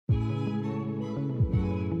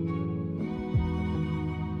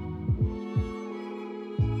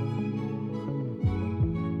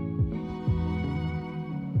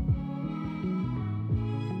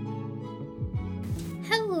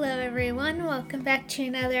everyone, welcome back to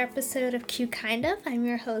another episode of Q Kind of. I'm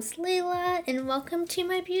your host Layla, and welcome to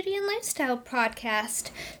my beauty and lifestyle podcast.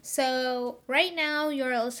 So right now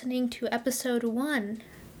you're listening to episode 1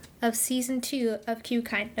 of season 2 of Q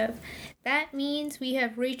Kind of. That means we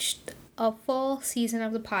have reached a full season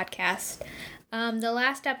of the podcast. The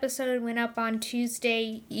last episode went up on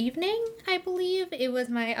Tuesday evening, I believe. It was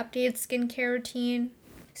my updated skincare routine.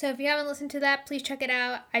 So if you haven't listened to that, please check it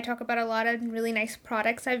out. I talk about a lot of really nice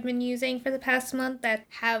products I've been using for the past month that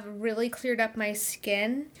have really cleared up my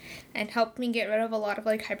skin and helped me get rid of a lot of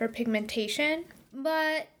hyperpigmentation.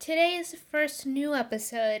 But today is the first new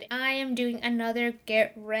episode. I am doing another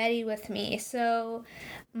Get Ready With Me. So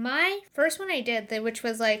my first one I did, which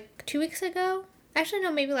was 2 weeks ago, actually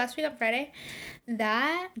no, maybe last week on Friday,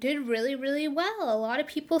 that did really, really well. A lot of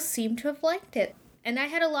people seem to have liked it. And I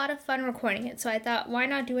had a lot of fun recording it, so I thought, why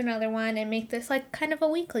not do another one and make this kind of a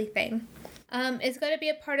weekly thing? It's going to be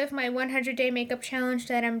a part of my 100-day makeup challenge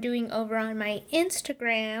that I'm doing over on my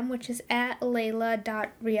Instagram, which is at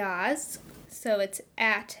layla.riaz. So it's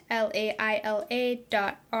at laila.riaz.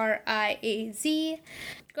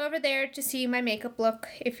 Go over there to see my makeup look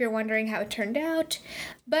if you're wondering how it turned out,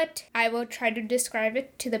 but I will try to describe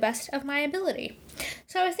it to the best of my ability.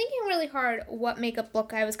 So I was thinking really hard what makeup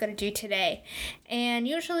look I was going to do today, and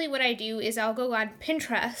usually what I do is I'll go on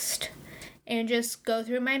Pinterest and just go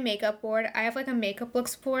through my makeup board. I have a makeup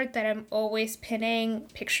looks board that I'm always pinning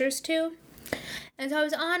pictures to. And so I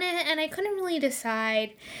was on it, and I couldn't really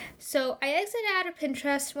decide. So I exited out of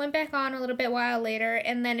Pinterest, went back on a little bit while later,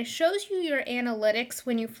 and then it shows you your analytics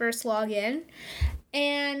when you first log in.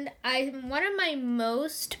 And one of my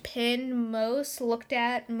most pinned, most looked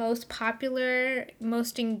at, most popular,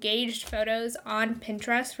 most engaged photos on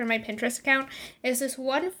Pinterest for my Pinterest account is this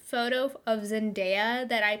one photo of Zendaya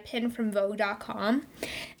that I pinned from Vogue.com.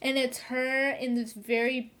 And it's her in this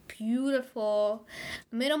very beautiful,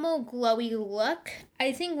 minimal, glowy look.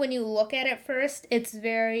 I think when you look at it first, it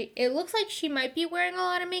looks like she might be wearing a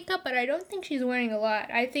lot of makeup, but I don't think she's wearing a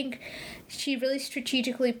lot. I think she really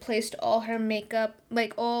strategically placed all her makeup,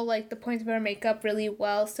 the points of her makeup really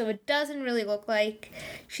well, so it doesn't really look like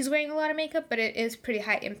she's wearing a lot of makeup, but it is pretty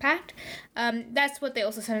high impact. That's what they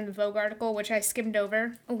also said in the Vogue article, which I skimmed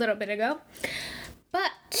over a little bit ago.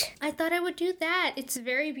 But I thought I would do that. It's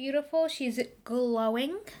very beautiful. She's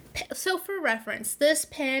glowing. So for reference, this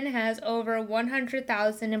pin has over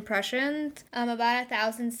 100,000 impressions, about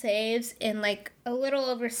 1,000 saves, and a little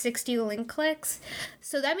over 60 link clicks.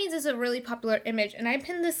 So that means it's a really popular image. And I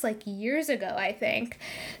pinned this years ago, I think.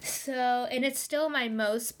 So, and it's still my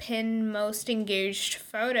most pinned, most engaged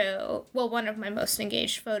photo. Well, one of my most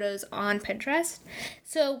engaged photos on Pinterest.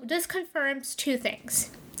 So this confirms 2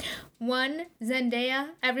 things. 1, Zendaya,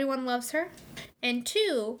 everyone loves her. And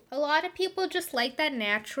 2, a lot of people just like that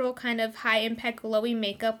natural kind of high impact glowy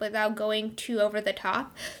makeup without going too over the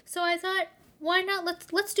top. So I thought, why not?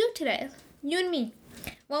 Let's do it today. You and me.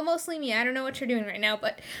 Well, mostly me. I don't know what you're doing right now,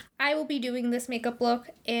 but I will be doing this makeup look,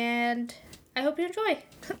 and I hope you enjoy.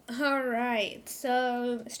 Alright,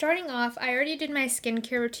 so starting off, I already did my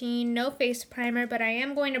skincare routine, no face primer, but I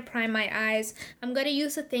am going to prime my eyes. I'm going to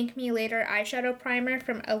use the Thank Me Later eyeshadow primer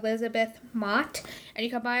from Elizabeth Mott, and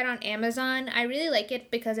you can buy it on Amazon. I really like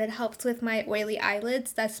it because it helps with my oily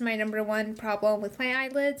eyelids. That's my number one problem with my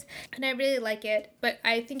eyelids, and I really like it, but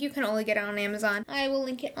I think you can only get it on Amazon. I will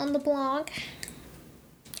link it on the blog.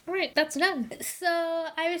 Alright, that's done. So,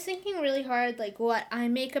 I was thinking really hard, what eye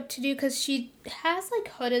makeup to do, because she has,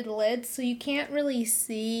 hooded lids, so you can't really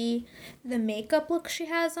see the makeup look she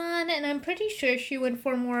has on, and I'm pretty sure she went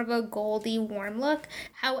for more of a goldy, warm look.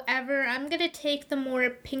 However, I'm going to take the more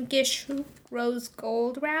pinkish rose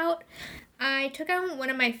gold route. I took out one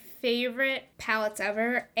of my favorite palettes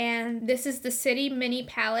ever, and this is the City Mini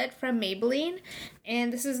palette from Maybelline,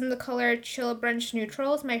 and this is in the color Chill Brunch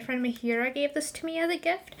Neutrals. My friend Mahira gave this to me as a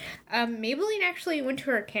gift. Maybelline actually went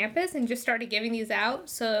to her campus and just started giving these out,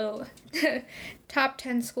 so top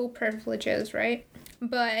 10 school privileges, right?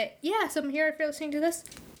 But yeah, so Mahira, if you're listening to this,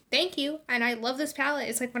 thank you, and I love this palette.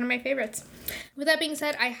 It's one of my favorites. With that being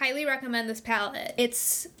said, I highly recommend this palette.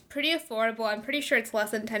 It's pretty affordable. I'm pretty sure it's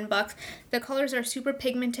less than $10. The colors are super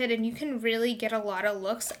pigmented, and you can really get a lot of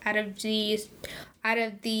looks out of these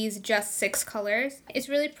just 6 colors. It's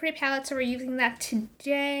really pretty palette, so we're using that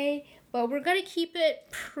today, but we're gonna keep it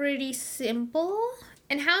pretty simple.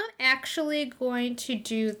 And how I'm actually going to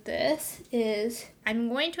do this is I'm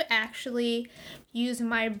going to actually use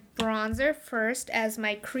my bronzer first as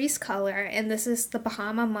my crease color, and this is the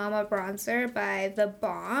Bahama Mama bronzer by The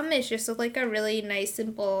Balm. It's just a really nice,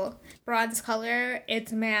 simple bronze color.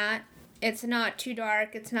 It's matte, It's not too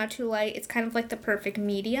dark, it's not too light, it's kind of like the perfect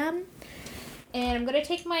medium. And I'm going to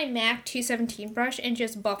take my MAC 217 brush and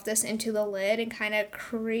just buff this into the lid and kind of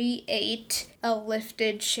create a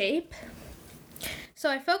lifted shape. So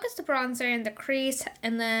I focused the bronzer in the crease,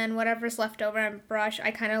 and then whatever's left over on brush,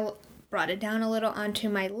 I kind of brought it down a little onto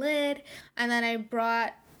my lid, and then I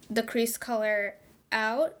brought the crease color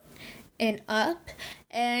out and up.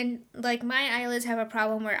 And like my eyelids have a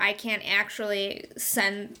problem where I can't actually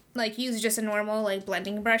use just a normal like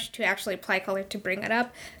blending brush to actually apply color to bring it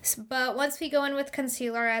up. But once we go in with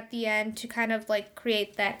concealer at the end to kind of like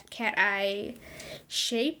create that cat eye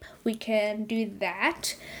shape, we can do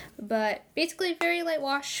that. But basically very light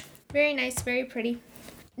wash, very nice, very pretty.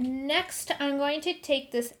 Next, I'm going to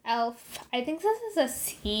take this e.l.f. I think this is a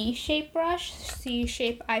C-shape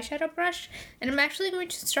eyeshadow brush, and I'm actually going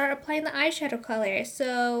to start applying the eyeshadow color.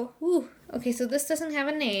 So, so this doesn't have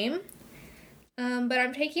a name, but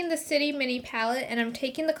I'm taking the City Mini palette, and I'm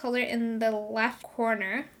taking the color in the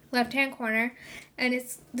left-hand corner, and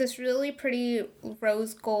it's this really pretty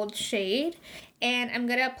rose gold shade, and I'm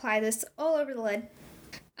going to apply this all over the lid.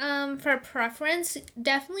 For preference,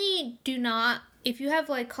 definitely do not, if you have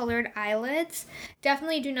like colored eyelids,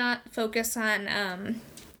 definitely do not focus on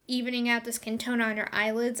evening out the skin tone on your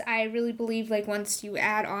eyelids. I really believe like once you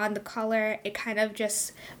add on the color, it kind of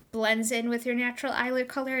just blends in with your natural eyelid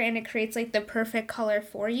color and it creates like the perfect color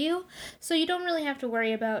for you. So you don't really have to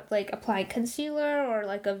worry about like applying concealer or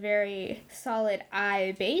like a very solid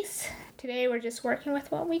eye base. Today we're just working with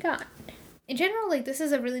what we got. In general, like this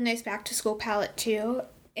is a really nice back to school palette too.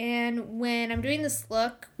 And when I'm doing this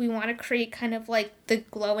look, we want to create kind of like the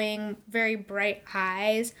glowing, very bright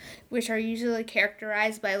eyes, which are usually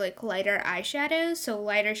characterized by like lighter eyeshadows. So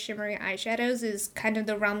lighter shimmery eyeshadows is kind of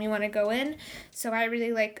the realm you want to go in. So I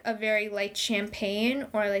really like a very light champagne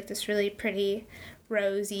or like this really pretty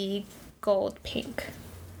rosy gold pink.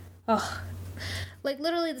 Oh, like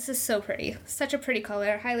literally this is so pretty. Such a pretty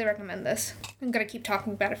color. Highly recommend this. I'm going to keep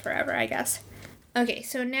talking about it forever, I guess. Okay,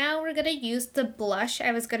 so now we're going to use the blush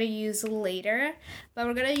I was going to use later, but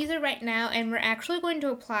we're going to use it right now, and we're actually going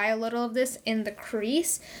to apply a little of this in the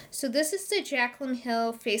crease. So this is the Jaclyn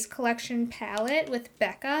Hill Face Collection palette with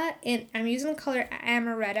Becca, and I'm using the color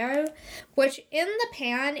Amaretto, which in the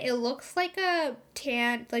pan, it looks like a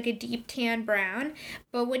tan, like a deep tan brown,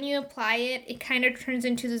 but when you apply it, it kind of turns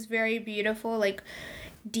into this very beautiful, like,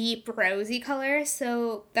 deep rosy color.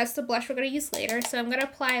 So that's the blush we're going to use later. So I'm going to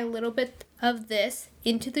apply a little bit of this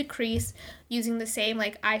into the crease using the same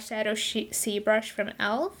like eyeshadow C brush from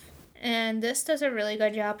e.l.f. And this does a really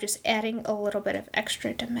good job just adding a little bit of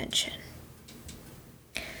extra dimension.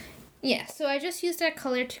 Yeah, so I just used that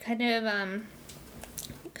color to kind of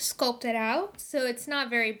sculpt it out so it's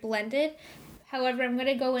not very blended. However, I'm going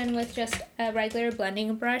to go in with just a regular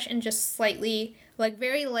blending brush and just slightly, like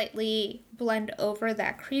very lightly blend over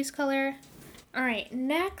that crease color. Alright,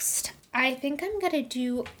 next, I think I'm going to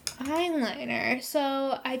do eyeliner.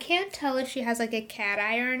 So I can't tell if she has like a cat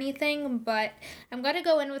eye or anything, but I'm going to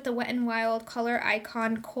go in with the Wet n Wild Color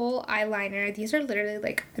Icon Kohl eyeliner. These are literally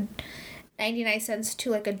like 99 cents to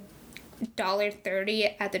like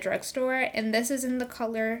 $1.30 at the drugstore, and this is in the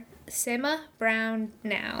color Simma Brown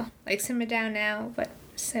Now. Like Simma Down Now, but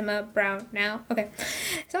Simma Brown Now. Okay.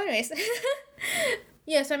 So anyways.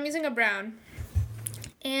 Yeah, so I'm using a brown.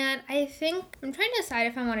 And I think I'm trying to decide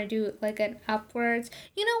if I want to do like an upwards.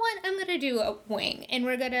 You know what? I'm going to do a wing. And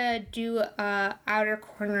we're going to do a outer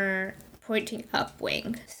corner pointing up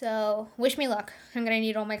wing. So wish me luck. I'm going to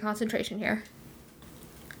need all my concentration here.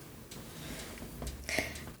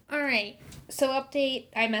 Alright. So update,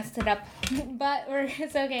 I messed it up, but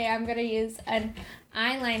it's okay. I'm going to use an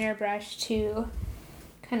eyeliner brush to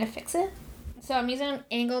kind of fix it. So I'm using an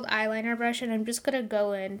angled eyeliner brush, and I'm just going to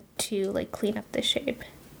go in to like clean up the shape.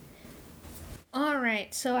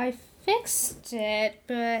 Alright, so I fixed it,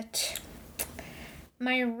 but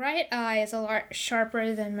my right eye is a lot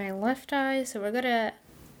sharper than my left eye, so we're going to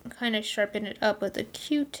kind of sharpen it up with a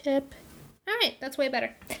Q-tip. Alright, that's way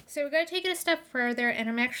better. So we're going to take it a step further, and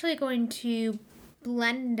I'm actually going to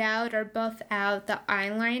blend out or buff out the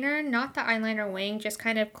eyeliner, not the eyeliner wing, just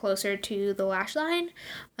kind of closer to the lash line,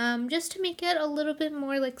 just to make it a little bit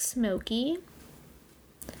more like smoky.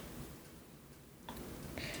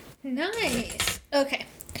 Nice. Okay.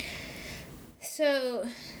 So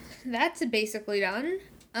that's basically done.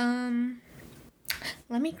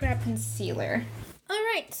 Let me grab concealer.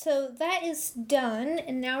 Alright, so that is done,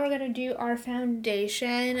 and now we're going to do our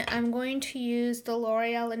foundation. I'm going to use the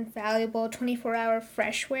L'Oreal Infallible 24 Hour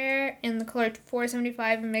Fresh Wear in the color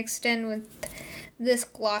 475 mixed in with this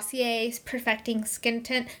Glossier Perfecting Skin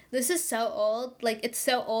Tint. This is so old. Like, it's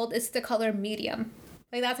so old, it's the color medium.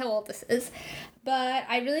 Like, that's how old this is. But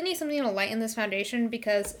I really need something to lighten this foundation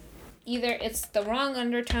because either it's the wrong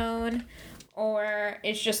undertone or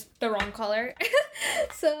it's just the wrong color.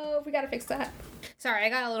 So we gotta fix that. Sorry, I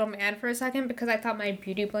got a little mad for a second because I thought my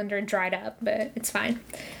beauty blender dried up, but it's fine.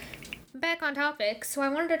 Back on topic, so I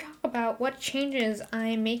wanted to talk about what changes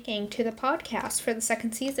I'm making to the podcast for the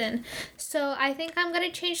second season. So I think I'm going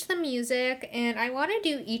to change the music, and I want to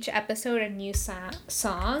do each episode a new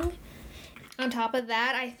song. On top of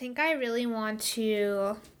that, I think I really want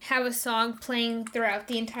to have a song playing throughout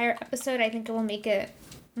the entire episode. I think it will make it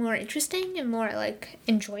more interesting and more, like,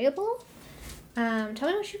 enjoyable. Tell me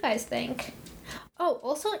what you guys think. Oh,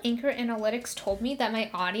 also, Anchor Analytics told me that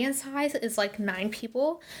my audience size is, like, 9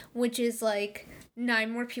 people, which is, like,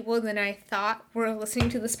 9 more people than I thought were listening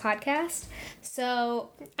to this podcast.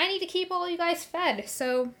 So, I need to keep all you guys fed,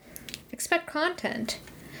 so expect content.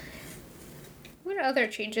 What other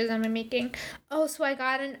changes am I making? Oh, so I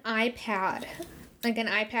got an iPad, like an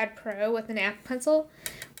iPad Pro with an Apple Pencil,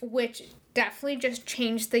 which definitely just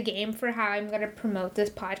changed the game for how I'm going to promote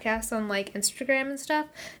this podcast on, like, Instagram and stuff,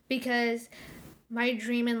 because my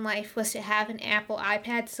dream in life was to have an Apple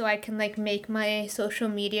iPad so I can, like, make my social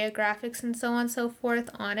media graphics and so on and so forth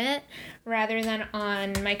on it rather than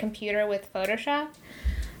on my computer with Photoshop.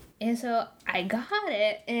 And so I got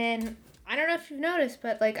it, and I don't know if you've noticed,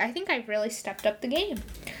 but, like, I think I've really stepped up the game.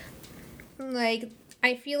 Like,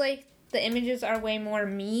 I feel like the images are way more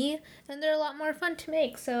me, and they're a lot more fun to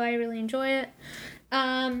make, so I really enjoy it.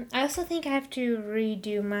 I also think I have to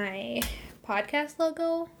redo my podcast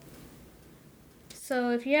logo.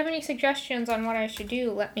 So if you have any suggestions on what I should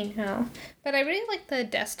do, let me know. But I really like the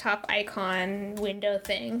desktop icon window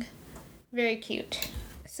thing. Very cute.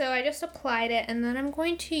 So I just applied it, and then I'm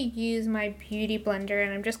going to use my beauty blender,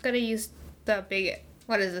 and I'm just going to use the big,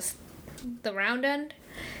 what is this, the round end,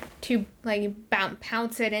 to, like,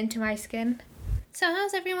 pounce it into my skin. So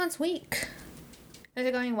how's everyone's week? Is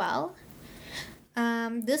it going well?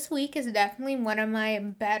 This week is definitely one of my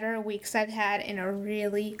better weeks I've had in a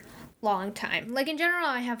really long time. Like, in general,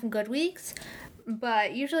 I have good weeks,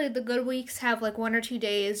 but usually the good weeks have, like, 1 or 2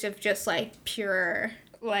 days of just, like, pure,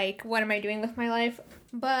 like, what am I doing with my life?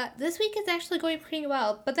 But this week is actually going pretty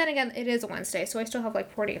well. But then again, it is a Wednesday, so I still have,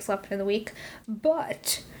 like, 4 days left in the week.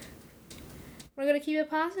 But we're going to keep it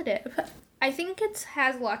positive. I think it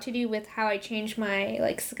has a lot to do with how I changed my,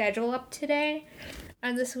 like, schedule up today.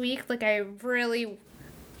 And this week, like, I really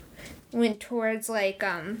went towards, like,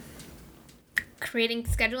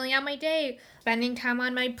 scheduling out my day, spending time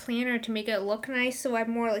on my planner to make it look nice so I'm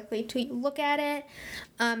more likely to look at it,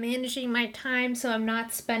 managing my time so I'm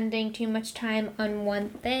not spending too much time on one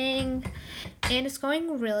thing, and it's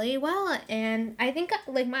going really well. And I think,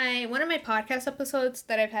 like, one of my podcast episodes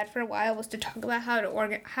that I've had for a while was to talk about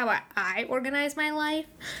how I organize my life.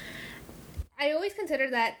 I always consider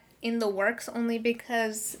that in the works only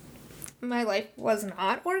because my life was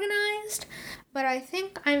not organized, but I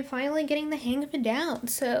think I'm finally getting the hang of it down,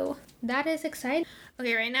 so that is exciting.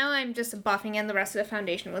 Okay, right now I'm just buffing in the rest of the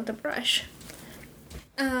foundation with the brush.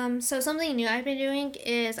 So something new I've been doing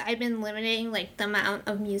is I've been limiting, like, the amount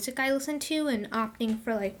of music I listen to and opting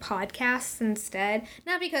for, like, podcasts instead.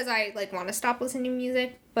 Not because I, like, want to stop listening to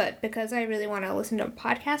music, but because I really want to listen to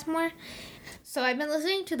podcasts more. So I've been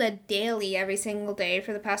listening to The Daily every single day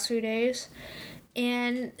for the past few days.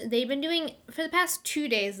 And they've been doing, for the past 2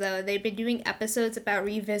 days though, they've been doing episodes about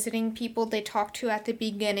revisiting people they talked to at the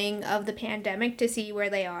beginning of the pandemic to see where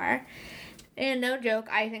they are. And no joke,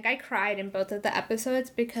 I think I cried in both of the episodes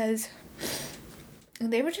because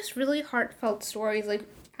they were just really heartfelt stories. Like,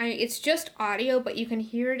 it's just audio, but you can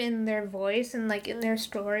hear it in their voice and, like, in their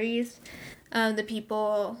stories. The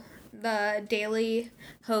people the Daily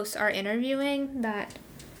hosts are interviewing, that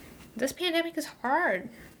this pandemic is hard.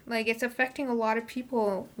 Like, it's affecting a lot of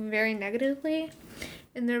people very negatively,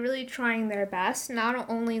 and they're really trying their best, not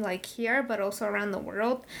only, like, here, but also around the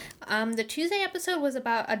world. The Tuesday episode was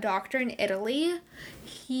about a doctor in Italy.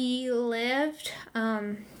 He lived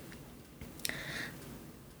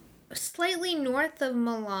slightly north of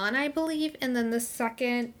Milan, I believe, and then the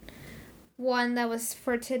second one that was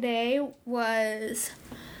for today was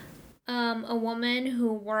a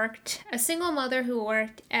single mother who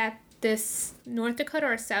worked at this North Dakota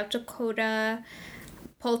or South Dakota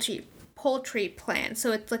poultry plant.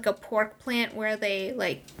 So it's like a pork plant where they,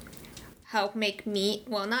 like, help make meat.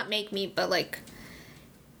 Well, not make meat, but, like,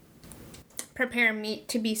 prepare meat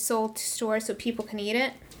to be sold to stores so people can eat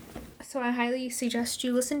it. So I highly suggest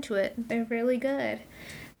you listen to it. They're really good.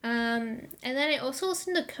 And then I also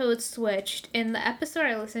listened to Code Switched, and the episode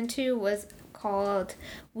I listened to was called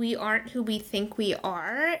We Aren't Who We Think We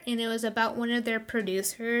Are, and it was about one of their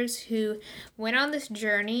producers who went on this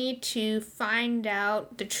journey to find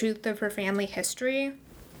out the truth of her family history.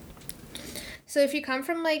 So if you come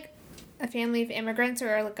from like a family of immigrants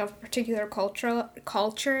or like a particular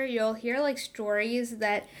culture, you'll hear like stories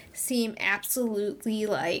that seem absolutely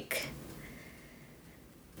like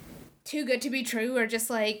too good to be true, or just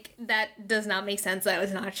like that does not make sense, that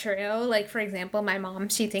was not true. Like, for example, my mom,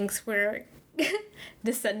 she thinks we're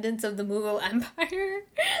descendants of the Mughal Empire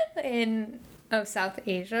of South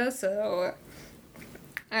Asia, so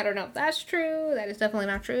I don't know if that's true. That is definitely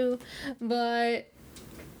not true, but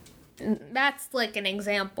that's like an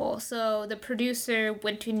example. So the producer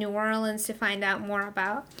went to New Orleans to find out more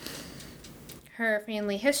about her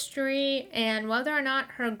family history and whether or not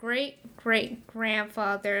her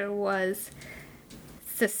great-great-grandfather was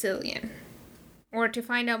Sicilian, or to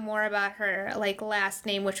find out more about her like last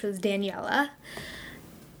name, which was Daniela.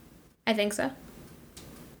 I think so.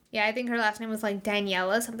 Yeah, I think her last name was like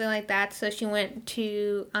Daniela, something like that. So she went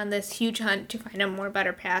on this huge hunt to find out more about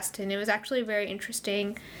her past, and it was actually a very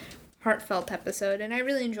interesting, heartfelt episode, and I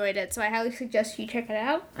really enjoyed it, so I highly suggest you check it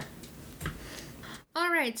out.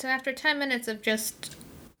 Alright, so after 10 minutes of just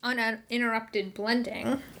uninterrupted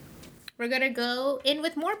blending, we're going to go in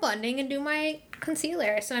with more blending and do my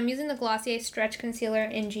concealer. So I'm using the Glossier Stretch Concealer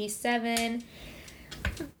in G7.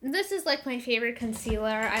 This is like my favorite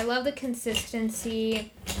concealer. I love the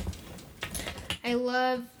consistency. I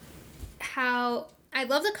love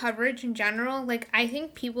the coverage in general. Like, I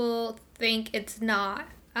think people think it's not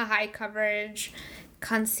a high coverage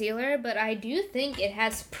concealer, but I do think it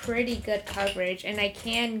has pretty good coverage, and I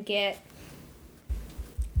can get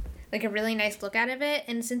like a really nice look out of it.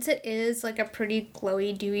 And since it is like a pretty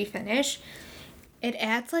glowy, dewy finish, it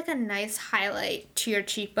adds like a nice highlight to your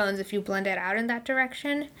cheekbones if you blend it out in that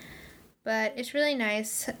direction. But it's really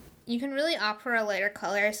nice. You can really opt for a lighter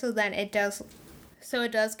color, so it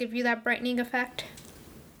does give you that brightening effect.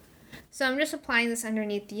 So I'm just applying this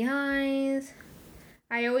underneath the eyes.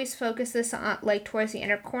 I always focus this on like towards the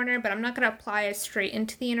inner corner, but I'm not going to apply it straight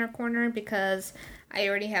into the inner corner because I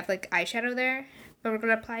already have like eyeshadow there. But we're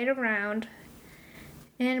going to apply it around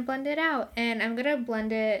and blend it out. And I'm going to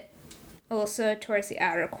blend it also towards the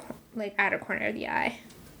outer corner of the eye.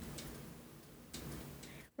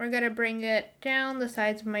 We're going to bring it down the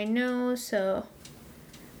sides of my nose so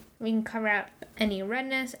we can cover out any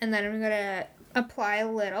redness. And then I'm going to apply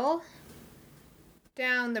a little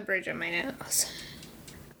down the bridge of my nose.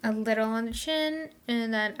 A little on the chin,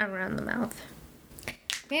 and then around the mouth.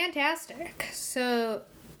 Fantastic. So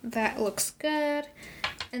that looks good.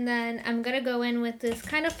 And then I'm going to go in with this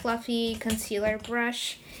kind of fluffy concealer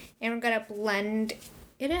brush, and we're going to blend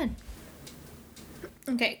it in.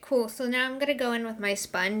 Okay, cool. So now I'm going to go in with my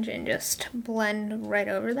sponge and just blend right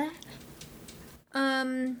over that.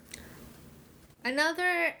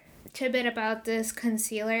 Another tidbit about this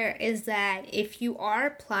concealer is that if you are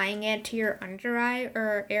applying it to your under eye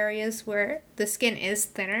or areas where the skin is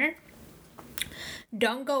thinner,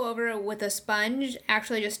 don't go over it with a sponge.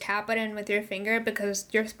 Actually just tap it in with your finger, because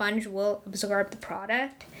your sponge will absorb the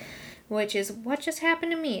product, which is what just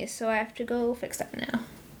happened to me, so I have to go fix that now.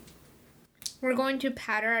 We're going to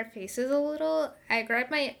powder our faces a little. I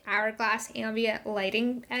grabbed my Hourglass Ambient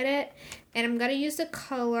Lighting Edit, and I'm going to use the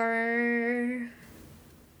color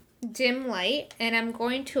Dim Light, and I'm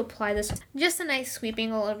going to apply this just a nice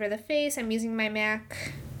sweeping all over the face. I'm using my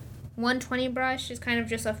MAC 120 brush. It's kind of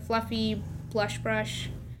just a fluffy blush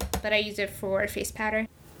brush, but I use it for face powder.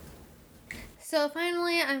 So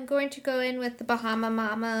finally, I'm going to go in with the Bahama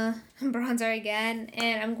Mama bronzer again,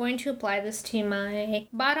 and I'm going to apply this to my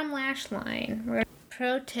bottom lash line.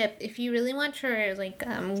 Pro tip, if you really want your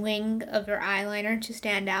wing of your eyeliner to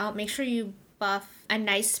stand out, make sure you buff a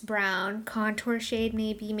nice brown contour shade,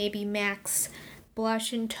 maybe MAC's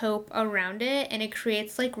blush and taupe around it, and it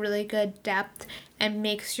creates like really good depth and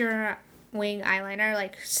makes your wing eyeliner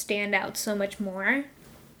like stand out so much more.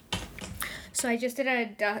 So I just did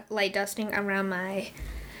a light dusting around my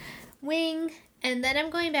wing, and then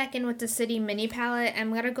I'm going back in with the City Mini palette.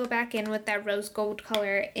 I'm going to go back in with that rose gold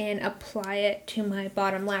color and apply it to my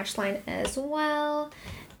bottom lash line as well.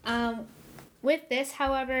 With this,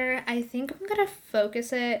 however, I think I'm going to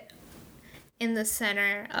focus it in the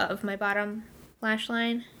center of my bottom lash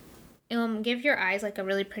line. It'll give your eyes like a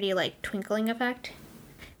really pretty like twinkling effect.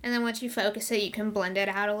 And then once you focus it, you can blend it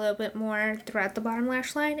out a little bit more throughout the bottom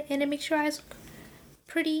lash line, and it makes your eyes look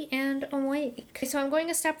pretty and awake. So I'm going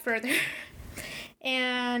a step further,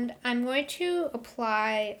 And I'm going to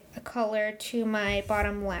apply a color to my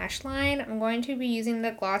bottom lash line. I'm going to be using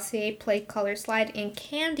the Glossier Play Color Slide in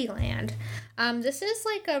Candyland. This is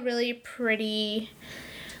like a really pretty...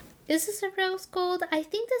 Is this a rose gold? I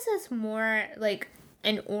think this is more like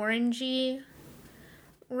an orangey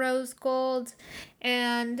rose gold.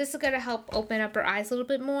 And this is going to help open up her eyes a little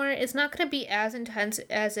bit more. It's not going to be as intense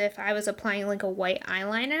as if I was applying like a white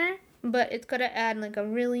eyeliner. But it's going to add like a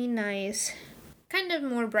really nice... kind of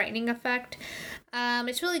more brightening effect.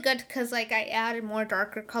 It's really good because like I added more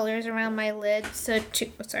darker colors around my lid,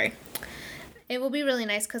 it will be really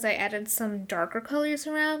nice because I added some darker colors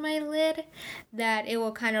around my lid that it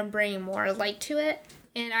will kind of bring more light to it.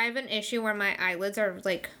 And I have an issue where my eyelids are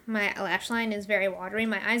like, my lash line is very watery.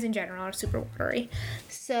 My eyes in general are super watery,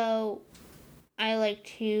 so I like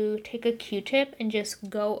to take a Q-tip and just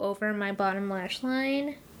go over my bottom lash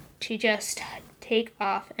line to just take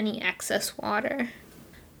off any excess water.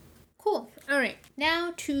 Cool. Alright,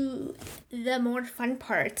 now to the more fun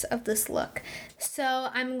parts of this look. So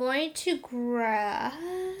I'm going to grab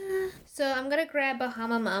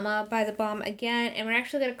Bahama Mama by the Balm again, and we're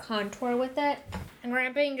actually going to contour with it. I'm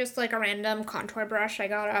grabbing just like a random contour brush I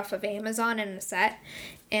got off of Amazon in a set,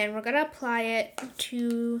 and we're going to apply it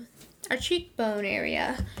to our cheekbone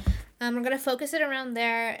area. We're going to focus it around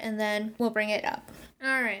there, and then we'll bring it up.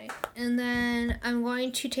 Alright, and then I'm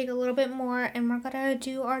going to take a little bit more, and we're going to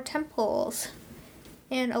do our temples.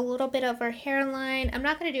 And a little bit of our hairline. I'm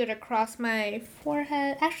not going to do it across my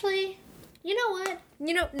forehead. Actually, you know what?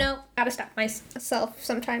 No, gotta stop myself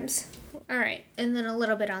sometimes. Alright, and then a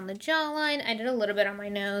little bit on the jawline. I did a little bit on my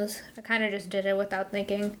nose. I kind of just did it without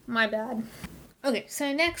thinking. My bad. Okay,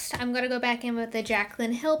 so next I'm going to go back in with the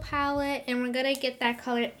Jaclyn Hill palette, and we're going to get that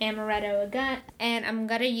color Amaretto again, and I'm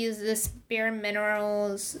going to use this Bare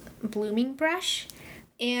Minerals blooming brush.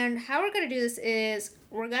 And how we're going to do this is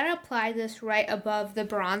we're going to apply this right above the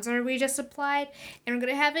bronzer we just applied, and we're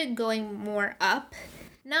going to have it going more up,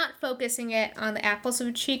 not focusing it on the apples of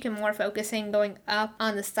the cheek and more focusing going up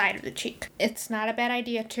on the side of the cheek. It's not a bad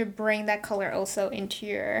idea to bring that color also into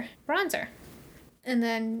your bronzer. And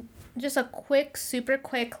then just a super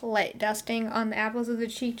quick light dusting on the apples of the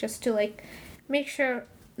cheek just to like make sure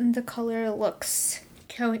the color looks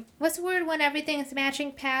what's the word when everything is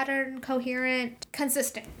matching pattern, coherent,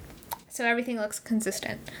 consistent. So everything looks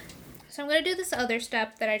consistent. So I'm going to do this other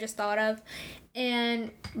step that I just thought of,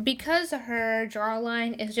 and because her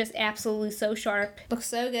jawline is just absolutely so sharp, looks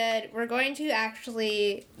so good, we're going to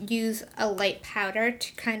actually use a light powder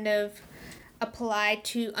to kind of apply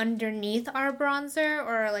to underneath our bronzer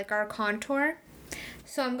or like our contour.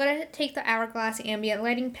 So I'm going to take the Hourglass Ambient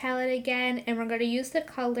Lighting palette again, and we're going to use the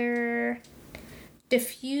color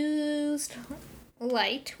Diffused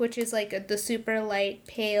Light, which is like the super light,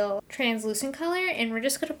 pale, translucent color, and we're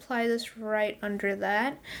just going to apply this right under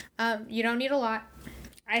that. You don't need a lot.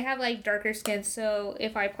 I have like darker skin, so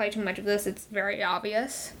if I apply too much of this, it's very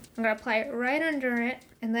obvious. I'm going to apply it right under it,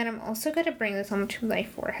 and then I'm also going to bring this onto my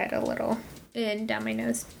forehead a little and down my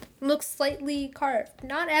nose. Looks slightly carved.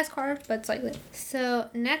 Not as carved, but slightly. So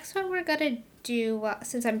next what we're going to do,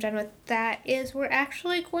 since I'm done with that, is we're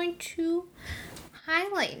actually going to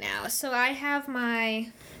highlight now. So I have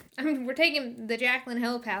we're taking the Jaclyn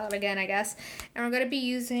Hill palette again, I guess, and we're going to be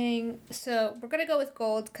using, so we're going to go with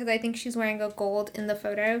gold because I think she's wearing a gold in the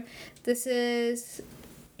photo. This is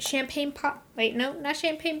Champagne Pop. Wait, no, not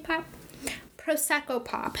Champagne Pop. Prosecco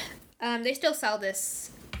Pop. They still sell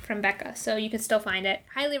this from Becca, so you can still find it.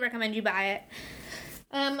 Highly recommend you buy it.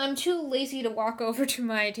 I'm too lazy to walk over to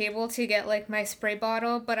my table to get like my spray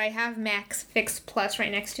bottle, but I have Max Fix Plus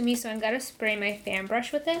right next to me, so I'm gonna spray my fan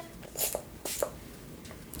brush with it.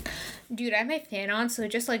 Dude, I had my fan on, so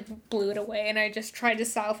it just like blew it away, and I just tried to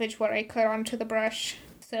salvage what I could onto the brush.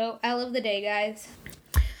 So, I love the day, guys.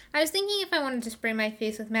 I was thinking if I wanted to spray my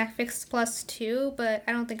face with Max Fix Plus too, but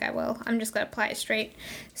I don't think I will. I'm just gonna apply it straight.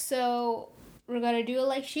 So, we're gonna do it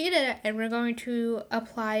like she did it, and we're going to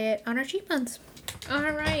apply it on our cheekbones.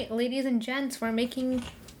 Alright, ladies and gents, we're making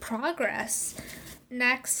progress.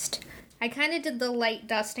 Next, I kind of did the light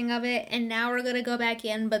dusting of it, and now we're going to go back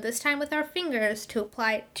in, but this time with our fingers to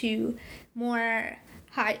apply it to more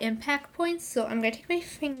high impact points. So I'm going to take my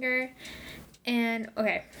finger and,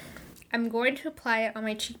 I'm going to apply it on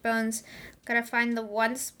my cheekbones. I'm going to find the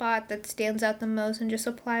one spot that stands out the most and just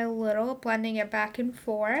apply a little, blending it back and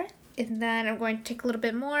forth. And then I'm going to take a little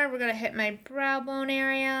bit more. We're going to hit my brow bone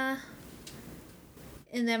area.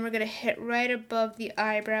 And then we're going to hit right above the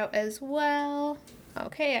eyebrow as well.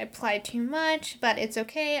 Okay, I applied too much, but it's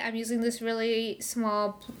okay. I'm using this really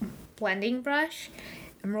small blending brush.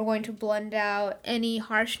 And we're going to blend out any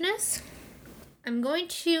harshness.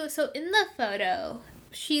 So in the photo,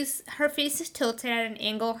 her face is tilted at an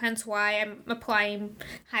angle, hence why I'm applying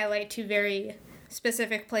highlight to very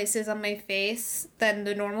specific places on my face than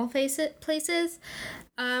the normal places.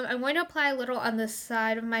 I'm going to apply a little on the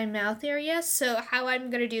side of my mouth area. So how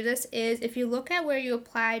I'm going to do this is, if you look at where you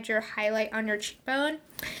applied your highlight on your cheekbone,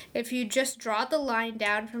 if you just draw the line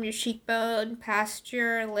down from your cheekbone past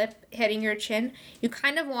your lip hitting your chin, you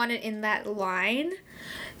kind of want it in that line,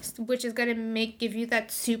 which is going to give you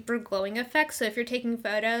that super glowing effect. So if you're taking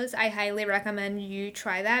photos, I highly recommend you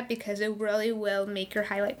try that because it really will make your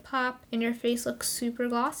highlight pop and your face look super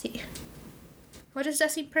glossy. What does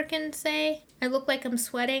Dusty Perkins say? I look like I'm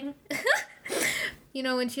sweating. You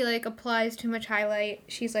know, when she like applies too much highlight,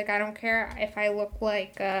 she's like, I don't care if I look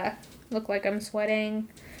like I'm sweating.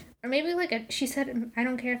 Or maybe she said, I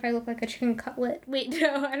don't care if I look like a chicken cutlet. Wait,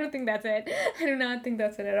 no, I don't think that's it. I do not think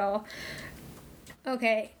that's it at all.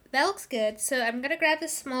 Okay, that looks good. So I'm going to grab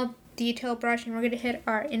this small detail brush and we're going to hit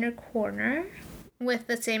our inner corner with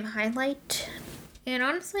the same highlight. And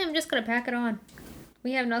honestly, I'm just going to pack it on.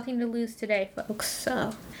 We have nothing to lose today, folks,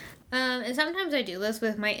 so. And sometimes I do this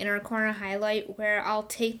with my inner corner highlight where I'll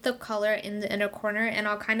take the color in the inner corner and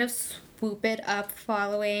I'll kind of swoop it up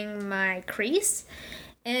following my crease.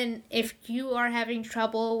 And if you are having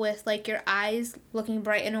trouble with like your eyes looking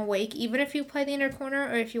bright and awake, even if you apply the inner corner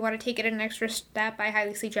or if you want to take it an extra step, I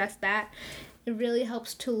highly suggest that. It really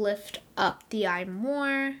helps to lift up the eye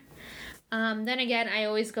more. Then again, I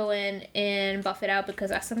always go in and buff it out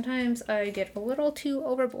because sometimes I get a little too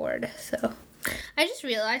overboard. So I just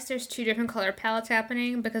realized there's two different color palettes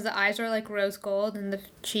happening because the eyes are like rose gold and the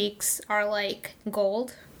cheeks are like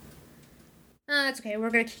gold. That's okay.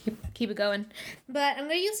 We're going to keep it going. But I'm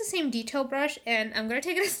going to use the same detail brush and I'm going to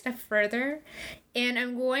take it a step further. And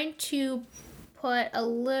I'm going to put a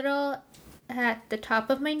little at the top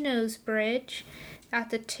of my nose bridge, at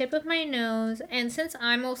the tip of my nose, and since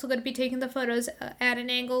I'm also going to be taking the photos at an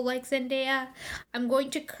angle like Zendaya, I'm going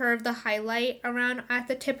to curve the highlight around at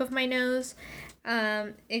the tip of my nose.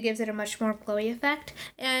 It gives it a much more glowy effect,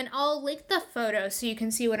 and I'll link the photo so you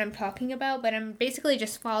can see what I'm talking about, but I'm basically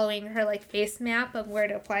just following her like face map of where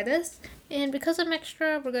to apply this. And because I'm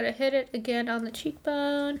extra, we're going to hit it again on the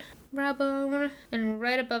cheekbone, brow bone, and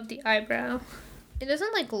right above the eyebrow. It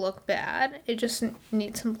doesn't like look bad, it just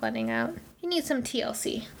needs some blending out. You need some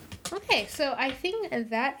TLC. Okay, so I think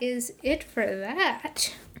that is it for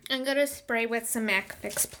that. I'm gonna spray with some MAC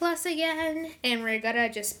Fix Plus again, and we're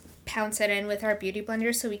gonna just pounce it in with our beauty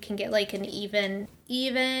blender so we can get like an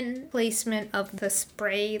even placement of the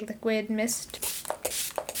spray liquid mist.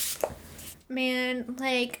 Man,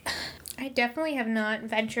 like, I definitely have not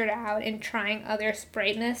ventured out in trying other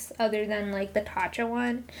spray mists other than like the Tatcha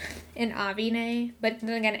one in Avine. But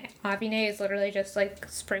then again, Avine is literally just like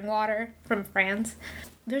spring water from France.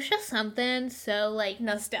 There's just something so like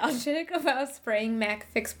nostalgic about spraying MAC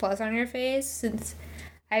Fix Plus on your face since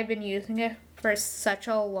I've been using it for such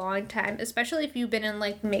a long time, especially if you've been in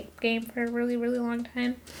like makeup game for a really, really long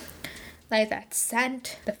time. Like that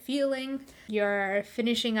scent, the feeling, you're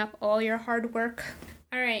finishing up all your hard work.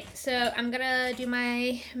 Alright, so I'm gonna do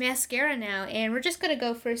my mascara now, and we're just gonna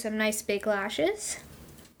go for some nice big lashes.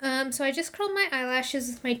 So I just curled my eyelashes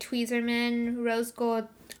with my Tweezerman Rose Gold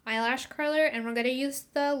Eyelash Curler, and we're gonna use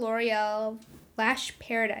the L'Oreal Lash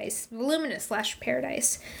Paradise, Voluminous Lash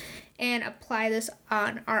Paradise, and apply this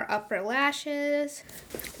on our upper lashes,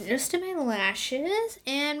 just to my lashes,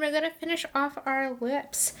 and we're gonna finish off our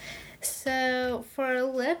lips. So for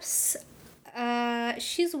lips,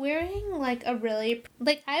 she's wearing like a really,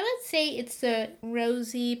 like I would say it's a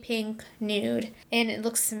rosy pink nude, and it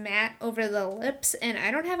looks matte over the lips, and I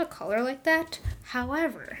don't have a color like that.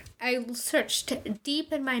 However, I searched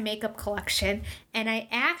deep in my makeup collection, and I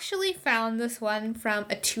actually found this one from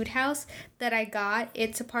Etude House that I got.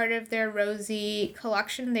 It's a part of their rosy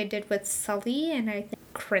collection they did with Sully and I think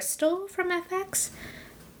Crystal from FX.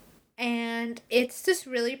 And it's this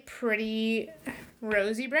really pretty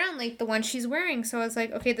rosy brown, like the one she's wearing. So I was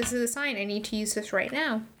like, okay, this is a sign. I need to use this right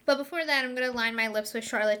now. But before that, I'm going to line my lips with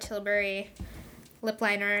Charlotte Tilbury lip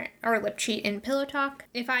liner or lip cheat in Pillow Talk.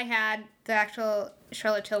 If I had the actual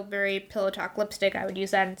Charlotte Tilbury Pillow Talk lipstick, I would use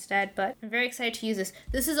that instead. But I'm very excited to use this.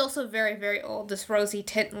 This is also very, very old. This Rosy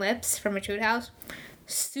Tint Lips from Etude House.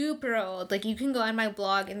 Super old. Like, you can go on my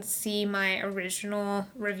blog and see my original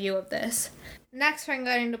review of this. Next, I'm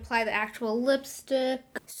going to apply the actual lipstick.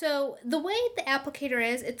 So the way the applicator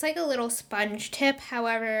is, it's like a little sponge tip.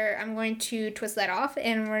 However, I'm going to twist that off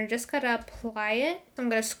and we're just going to apply it. I'm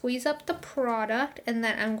going to squeeze up the product and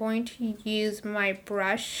then I'm going to use my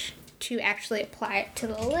brush to actually apply it to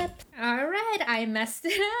the lip. Alright, I messed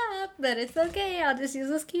it up, but it's okay. I'll just use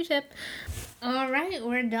this Q-tip. Alright,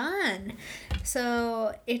 we're done.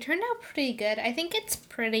 So it turned out pretty good. I think it's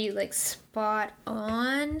pretty like spot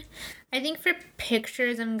on. I think for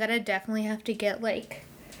pictures, I'm gonna definitely have to get like...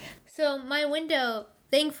 So my window,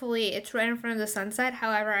 thankfully, it's right in front of the sunset.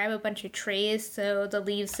 However, I have a bunch of trees, so the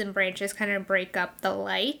leaves and branches kind of break up the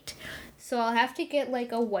light. So I'll have to get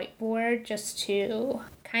like a whiteboard just to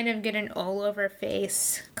kind of get an all-over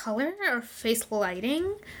face color or face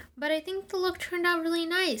lighting. But I think the look turned out really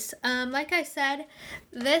nice. Like I said,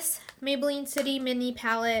 this Maybelline City Mini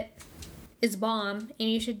palette is bomb, and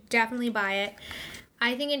you should definitely buy it.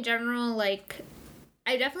 I think in general, like,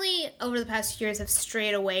 I definitely, over the past years, have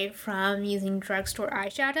strayed away from using drugstore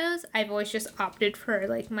eyeshadows. I've always just opted for,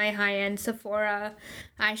 like, my high-end Sephora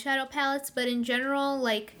eyeshadow palettes. But in general,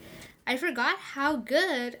 like, I forgot how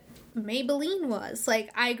good Maybelline was. Like,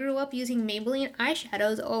 I grew up using Maybelline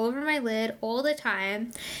eyeshadows all over my lid all the time.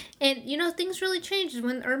 And, you know, things really changed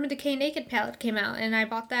when the Urban Decay Naked palette came out. And I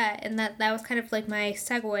bought that. And that was kind of, like, my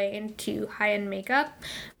segue into high-end makeup.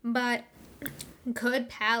 But... good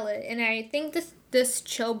palette, and I think this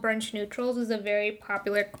Chill Brunch Neutrals is a very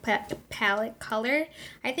popular palette color.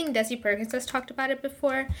 I think Desi Perkins has talked about it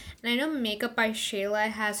before, and I know Makeup by Shayla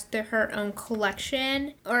has her own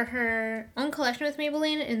collection, or her own collection with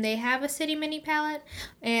Maybelline, and they have a City Mini palette,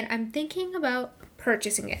 and I'm thinking about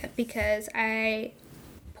purchasing it because I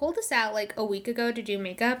pulled this out like a week ago to do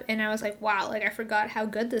makeup, and I was like, wow, like I forgot how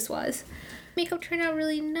good this was. Makeup turned out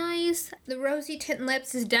really nice. The rosy tint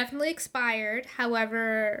lips is definitely expired.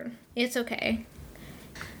 However, it's okay.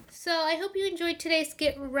 So I hope you enjoyed today's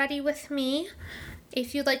Get Ready With Me.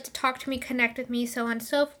 If you'd like to talk to me, connect with me, so on and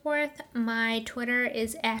so forth, my Twitter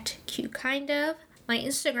is @cutekindof. My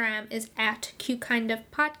Instagram is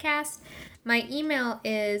 @cutekindof_podcast. My email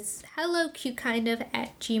is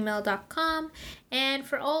hellocutekindof@gmail.com. And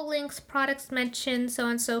for all links, products mentioned, so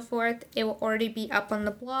on and so forth, it will already be up on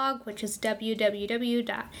the blog, which is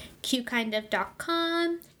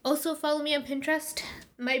www.cutekindof.com. Also, follow me on Pinterest.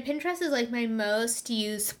 My Pinterest is like my most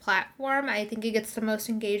used platform. I think it gets the most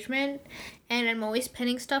engagement, and I'm always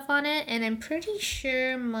pinning stuff on it, and I'm pretty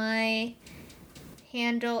sure my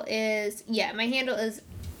handle is,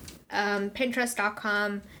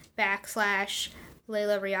 pinterest.com/Layla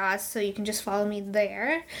Riaz, so you can just follow me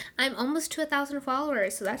there. I'm almost to 1,000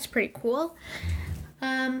 followers, so that's pretty cool.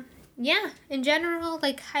 In general,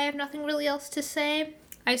 like, I have nothing really else to say.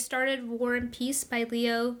 I started War and Peace by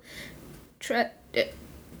Leo.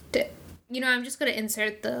 I'm just going to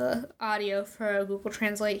insert the audio for Google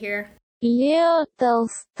Translate here. Leo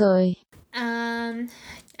Tolstoy.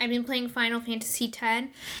 I've been playing Final Fantasy X,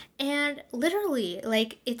 and literally,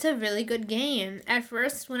 like, it's a really good game. At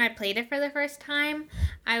first, when I played it for the first time,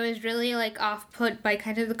 I was really, like, off-put by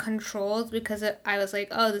kind of the controls, because I was like,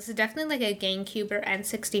 oh, this is definitely, like, a GameCube or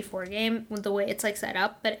N64 game with the way it's, like, set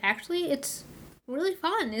up, but actually, it's really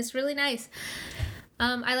fun. It's really nice.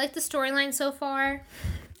 I like the storyline so far.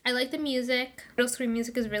 I like the music. Middle screen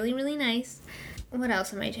music is really, really nice. What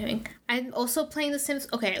else am I doing? I'm also playing The Sims.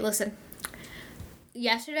 Okay, listen.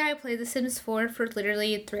 Yesterday I played The Sims 4 for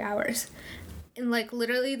literally 3 hours. And like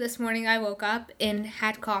literally this morning I woke up and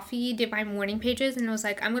had coffee, did my morning pages, and was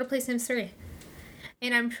like, I'm gonna play Sims 3.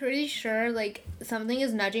 And I'm pretty sure like something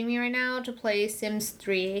is nudging me right now to play Sims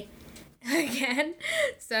 3 again.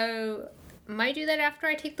 So might do that after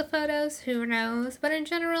I take the photos, who knows. But in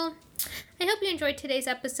general, I hope you enjoyed today's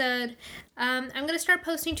episode. I'm gonna start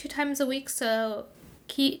posting 2 times a week, so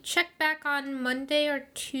check back on Monday or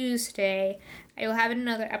Tuesday. I will have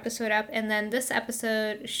another episode up, and then this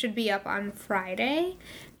episode should be up on Friday.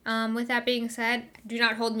 With that being said, do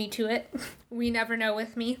not hold me to it. We never know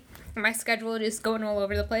with me. My schedule is going all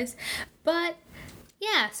over the place. But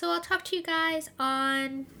yeah, so I'll talk to you guys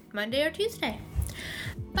on Monday or Tuesday.